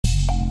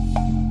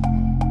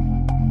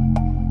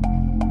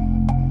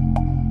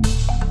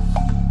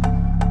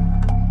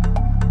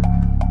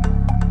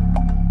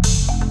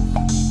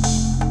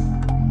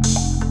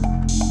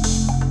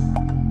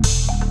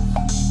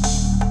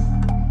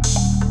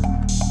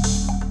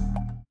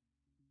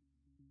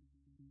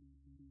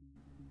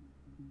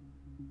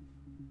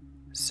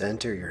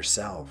Center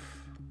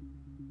yourself.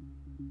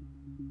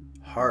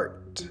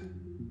 Heart.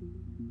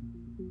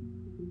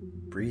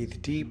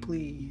 Breathe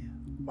deeply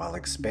while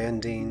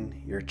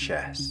expanding your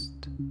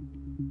chest.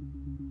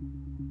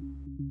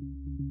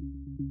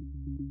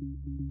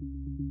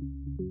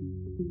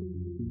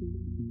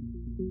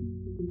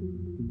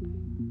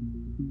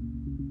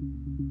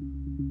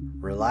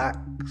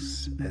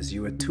 Relax as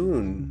you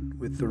attune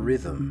with the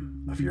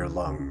rhythm of your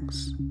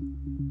lungs.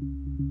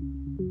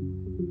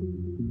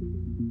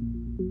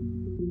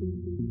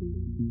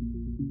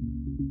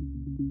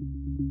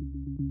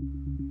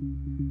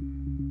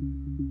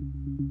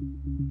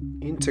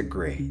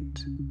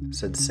 Integrate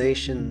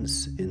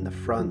sensations in the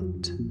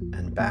front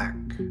and back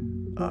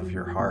of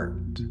your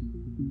heart.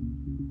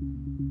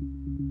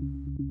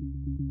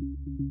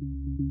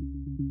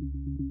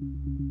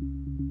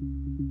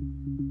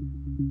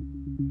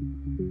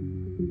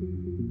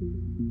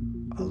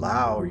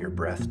 Allow your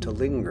breath to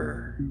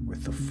linger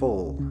with the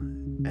full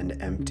and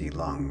empty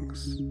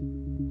lungs.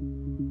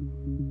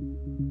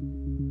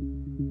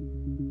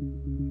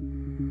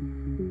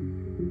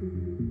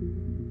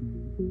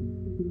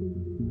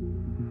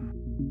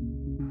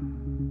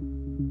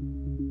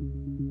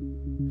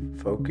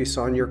 Focus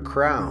on your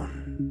crown.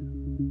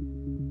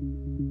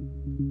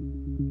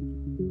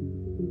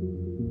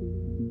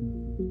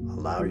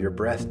 Allow your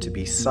breath to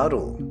be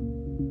subtle.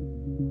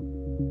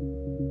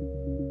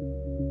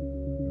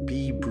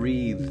 Be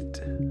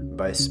breathed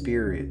by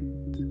spirit.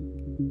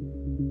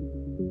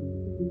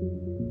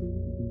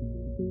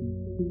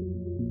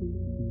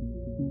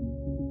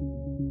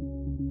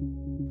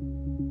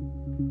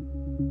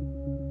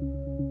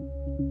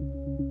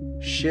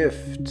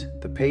 Shift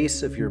the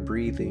pace of your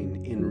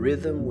breathing in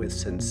rhythm with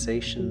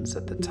sensations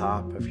at the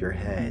top of your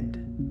head.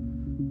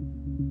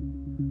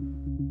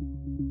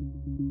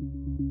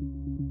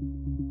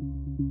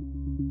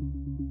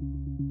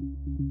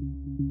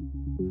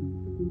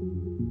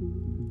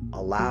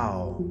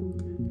 Allow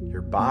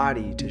your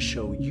body to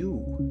show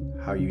you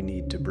how you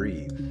need to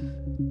breathe.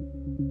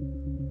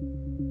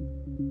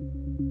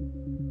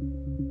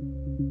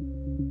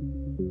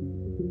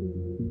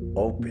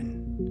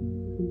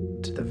 Open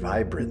to the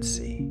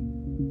vibrancy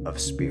of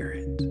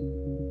spirit.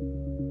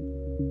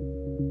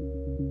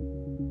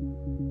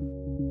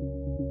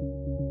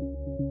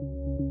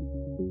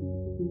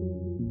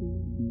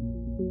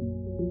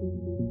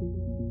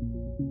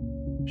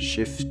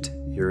 Shift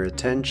your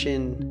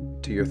attention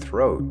to your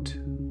throat.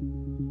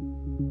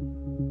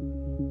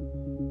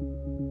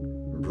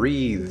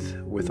 Breathe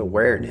with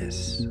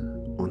awareness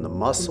on the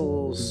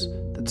muscles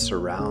that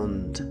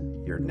surround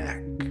your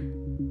neck.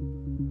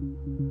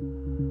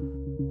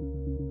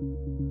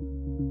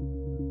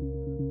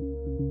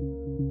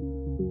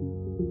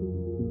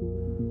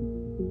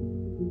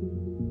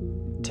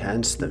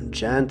 Tense them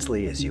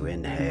gently as you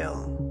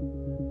inhale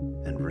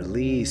and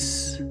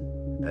release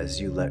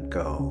as you let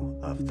go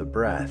of the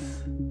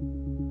breath.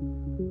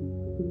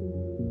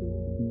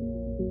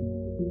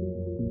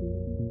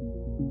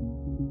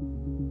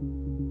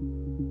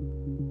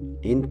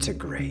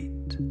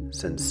 Integrate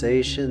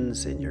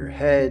sensations in your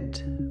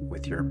head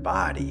with your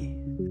body.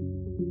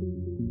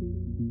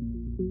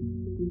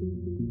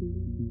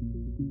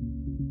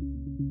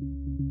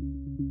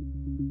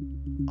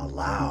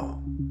 Allow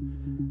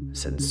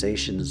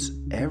sensations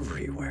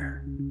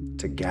everywhere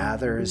to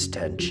gather as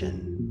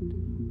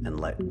tension and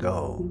let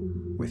go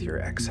with your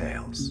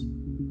exhales.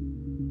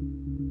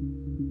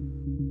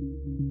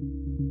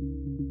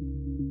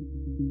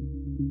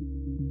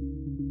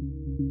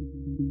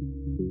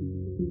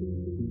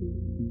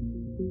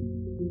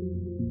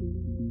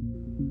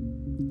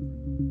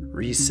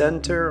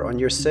 Recenter on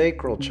your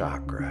sacral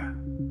chakra.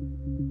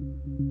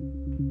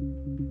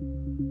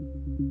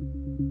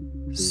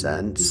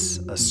 Sense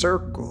a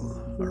circle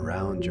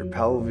around your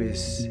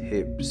pelvis,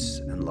 hips,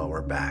 and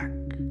lower back.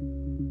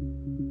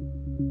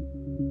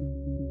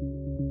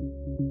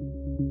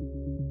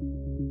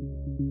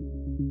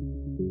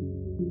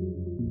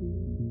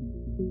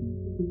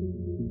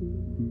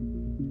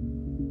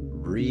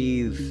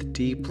 Breathe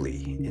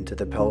deeply into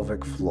the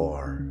pelvic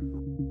floor.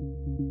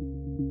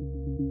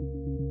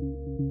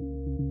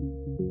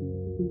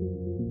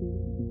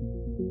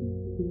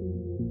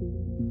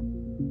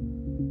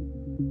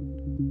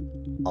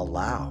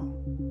 Allow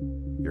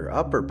your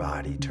upper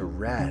body to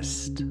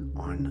rest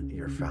on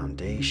your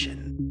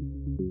foundation.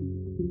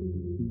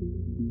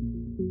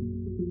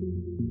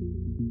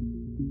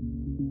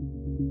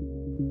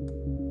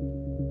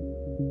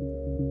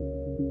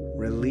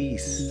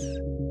 Release.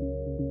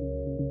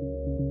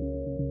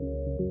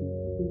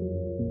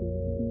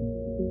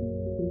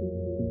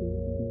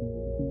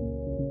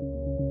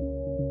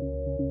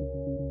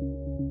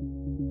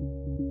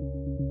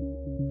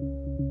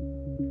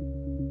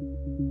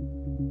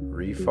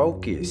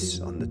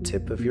 Refocus on the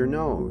tip of your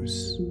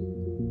nose.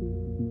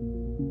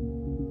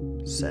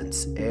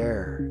 Sense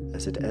air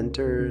as it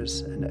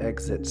enters and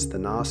exits the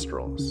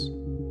nostrils.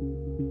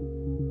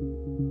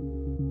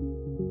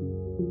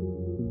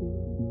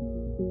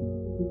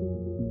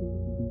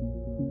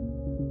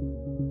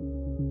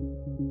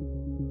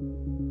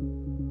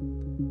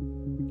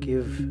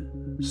 give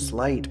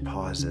slight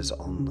pauses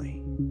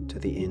only to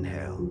the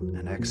inhale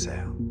and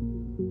exhale.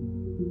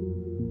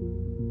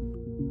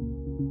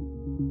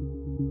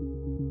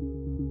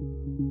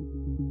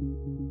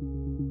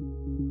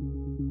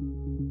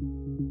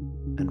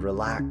 And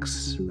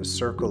relax the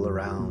circle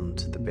around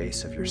the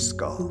base of your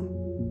skull.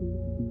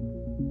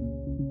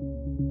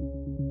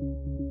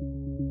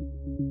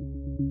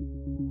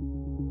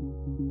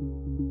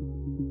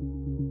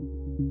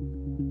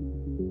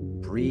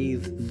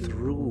 Breathe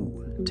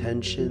through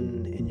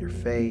tension in your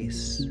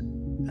face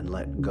and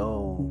let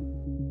go.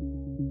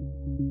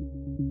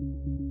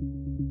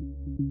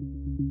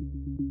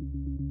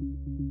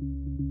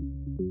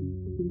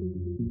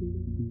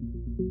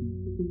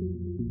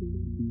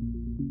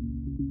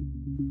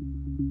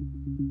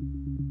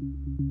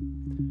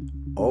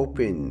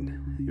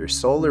 Open your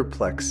solar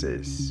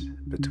plexus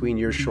between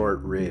your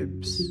short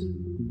ribs.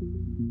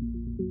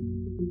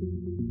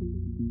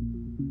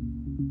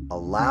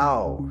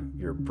 Allow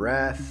your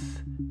breath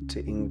to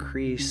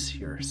increase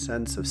your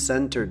sense of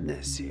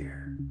centeredness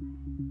here.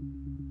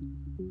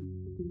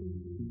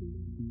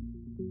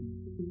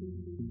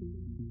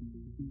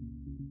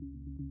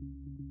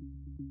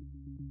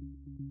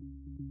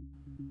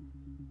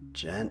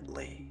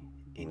 Gently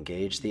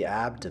engage the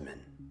abdomen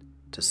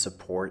to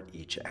support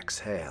each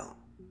exhale.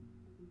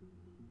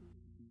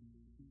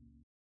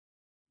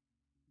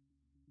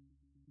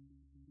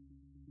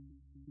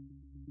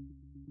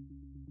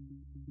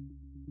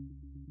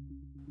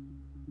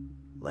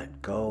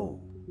 Let go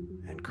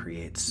and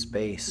create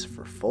space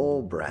for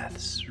full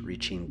breaths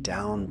reaching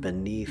down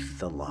beneath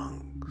the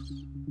lungs.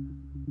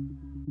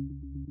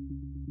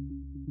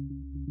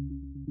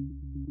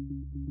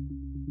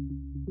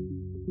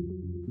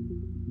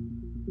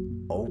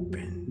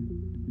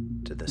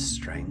 Open to the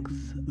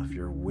strength of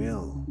your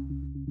will.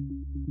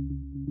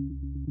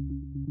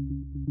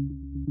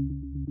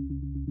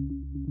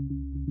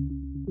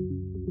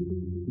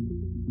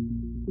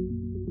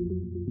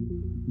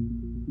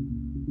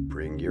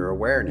 Bring your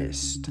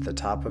awareness to the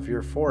top of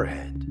your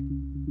forehead.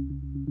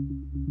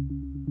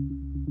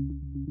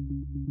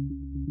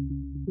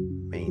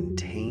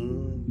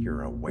 Maintain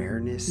your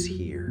awareness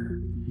here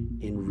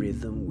in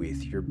rhythm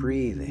with your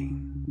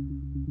breathing.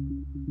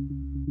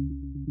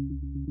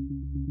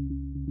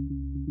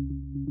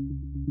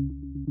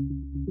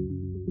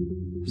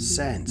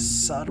 Sense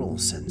subtle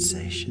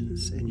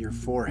sensations in your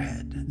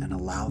forehead and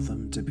allow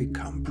them to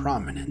become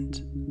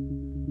prominent.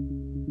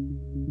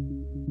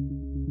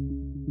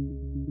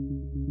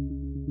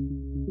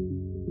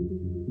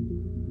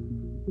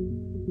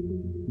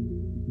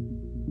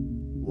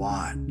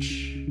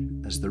 Watch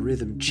as the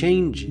rhythm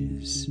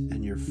changes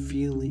and your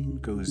feeling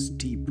goes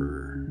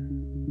deeper.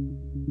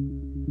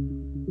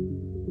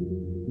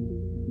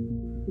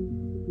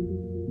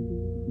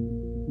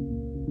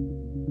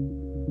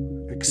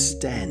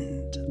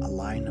 Extend a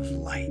line of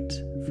light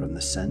from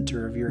the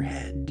center of your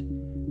head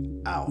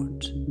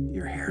out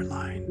your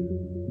hairline.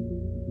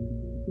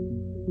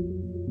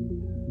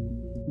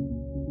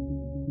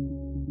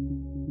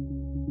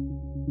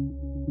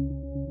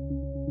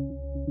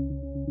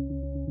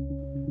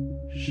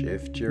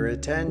 Shift your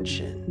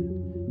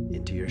attention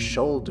into your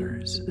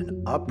shoulders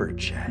and upper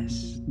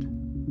chest.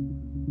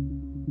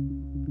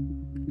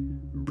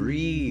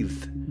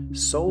 Breathe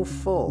so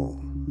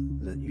full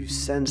that you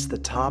sense the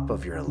top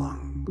of your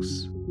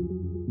lungs.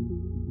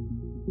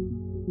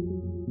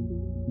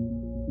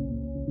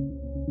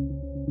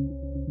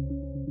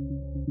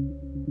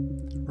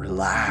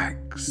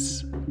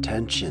 Relax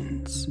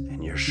tensions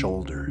in your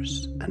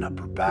shoulders and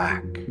upper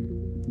back.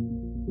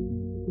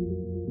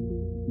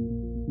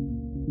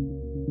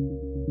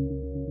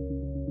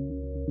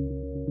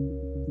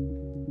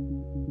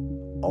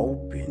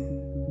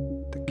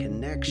 Open the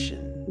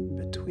connection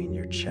between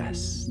your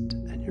chest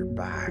and your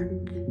back.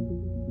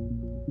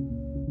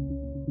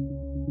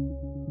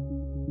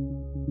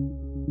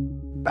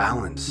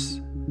 Balance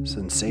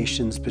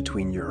sensations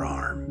between your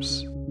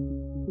arms.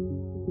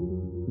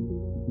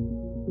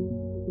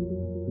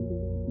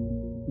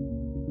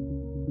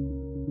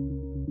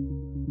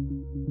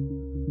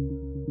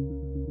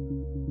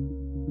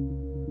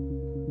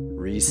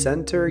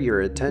 Recenter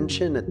your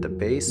attention at the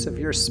base of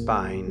your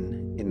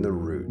spine in the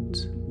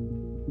root.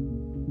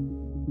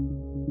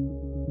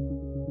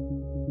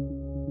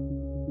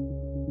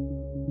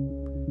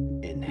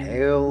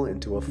 Inhale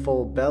into a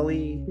full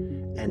belly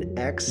and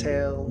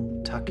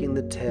exhale, tucking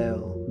the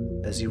tail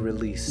as you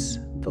release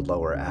the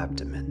lower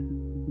abdomen.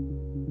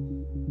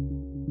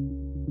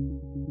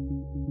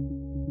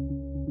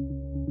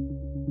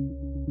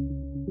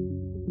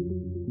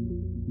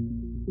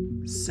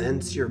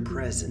 Sense your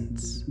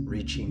presence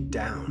reaching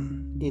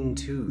down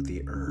into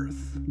the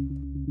earth.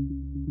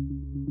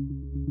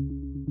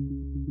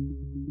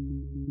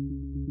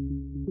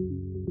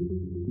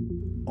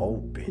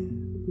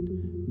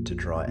 Open to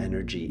draw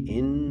energy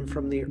in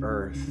from the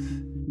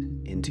earth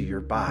into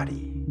your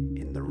body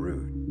in the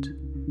root.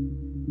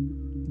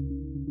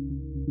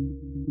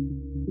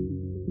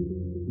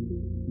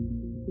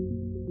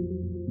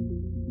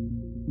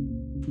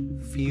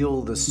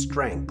 Feel the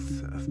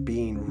strength of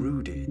being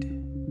rooted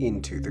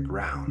into the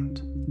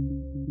ground.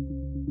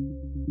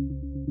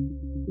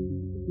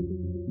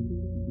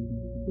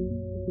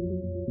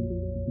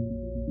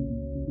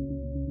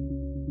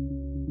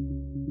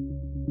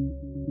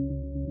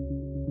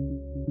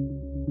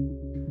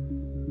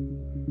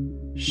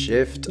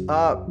 Shift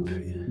up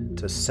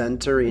to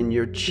center in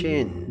your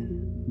chin.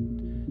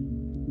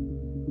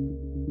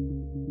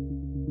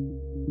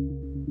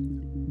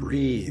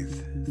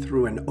 Breathe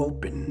through an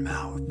open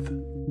mouth.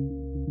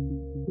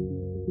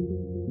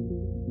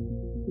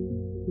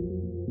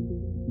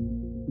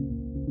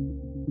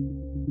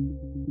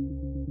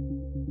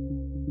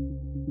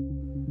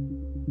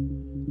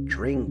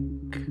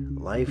 Drink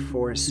life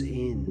force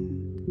in.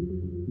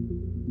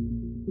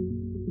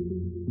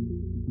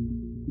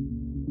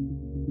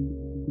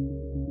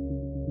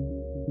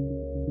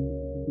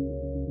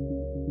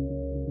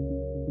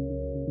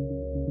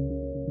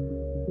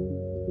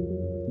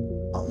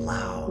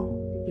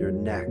 Allow your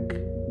neck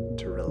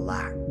to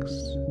relax.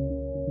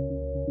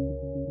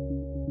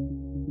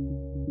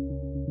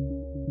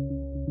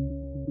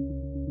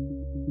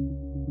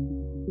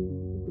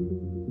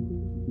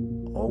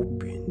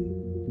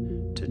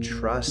 Open to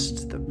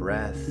trust the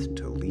breath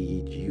to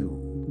lead you.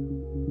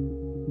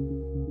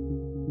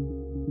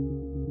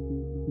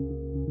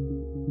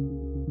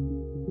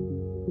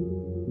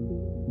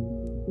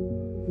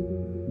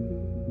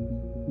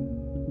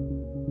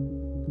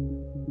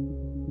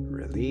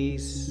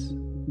 Release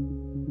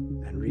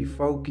and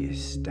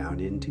refocus down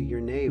into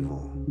your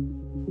navel.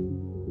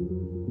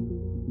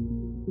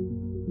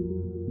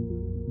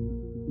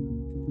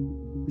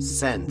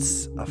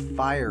 Sense a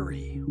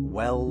fiery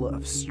well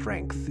of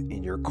strength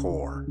in your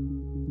core.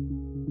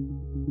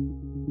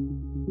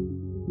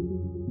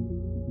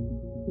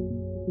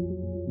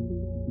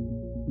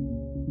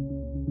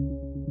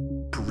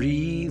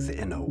 Breathe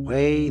in a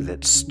way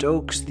that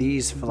stokes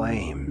these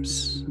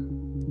flames.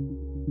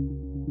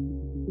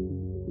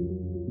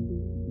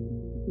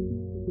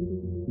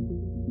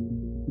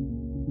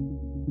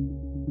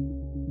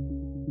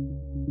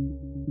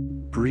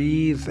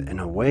 Breathe in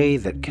a way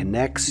that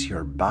connects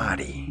your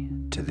body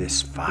to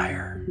this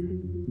fire.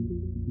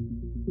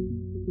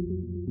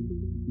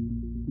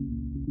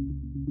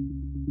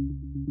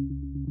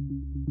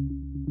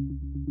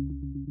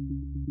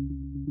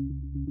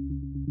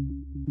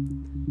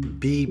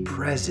 Be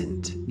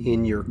present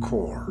in your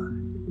core.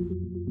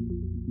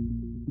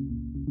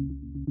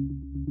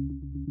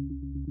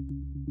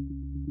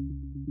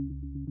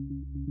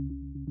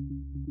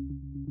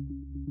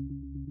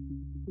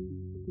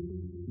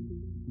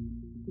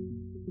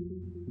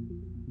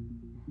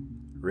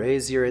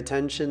 Raise your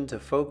attention to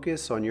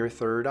focus on your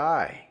third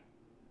eye.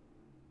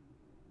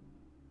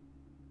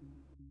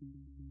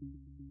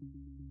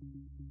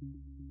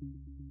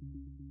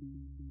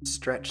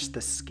 Stretch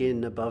the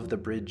skin above the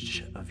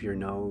bridge of your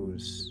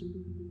nose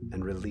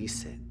and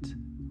release it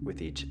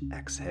with each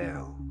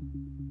exhale.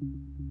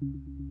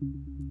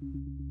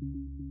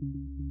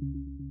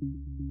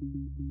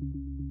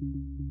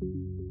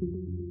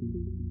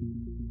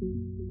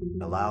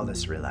 Allow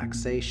this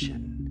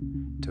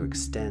relaxation to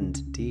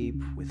extend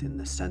deep within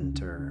the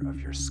center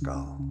of your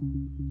skull.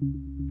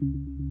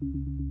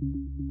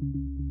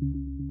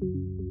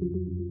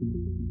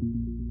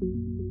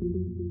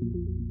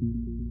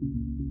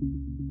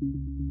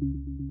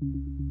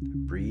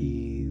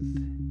 Breathe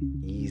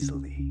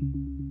easily.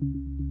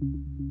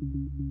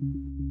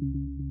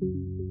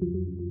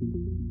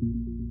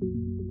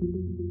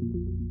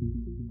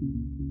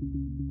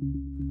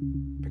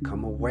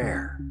 Become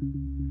aware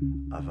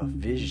of a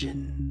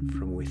vision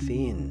from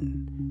within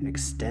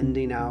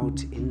extending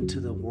out into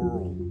the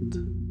world.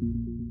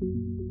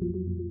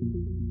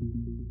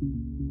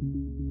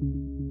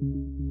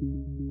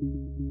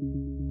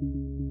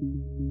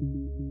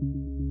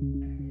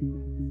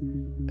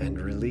 And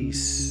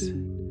release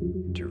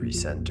to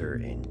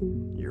recenter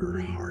in your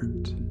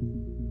heart.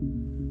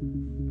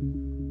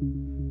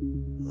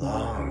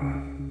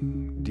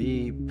 Long,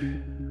 deep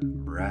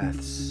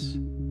breaths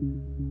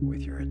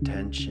with your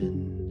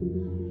attention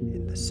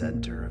in the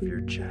center of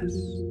your chest.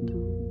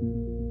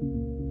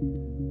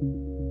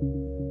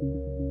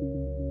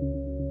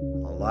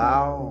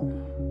 Allow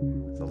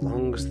the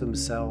lungs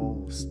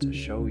themselves to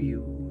show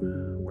you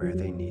where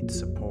they need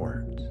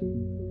support.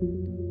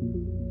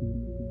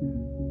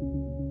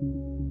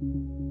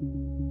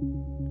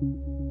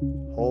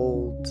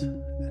 Hold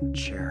and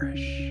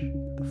cherish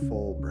the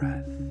full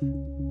breath.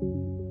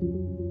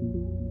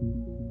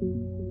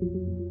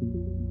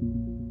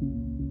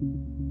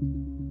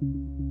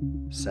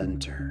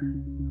 Center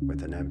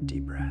with an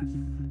empty breath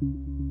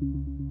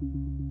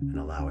and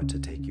allow it to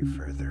take you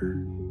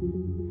further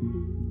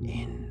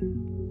in.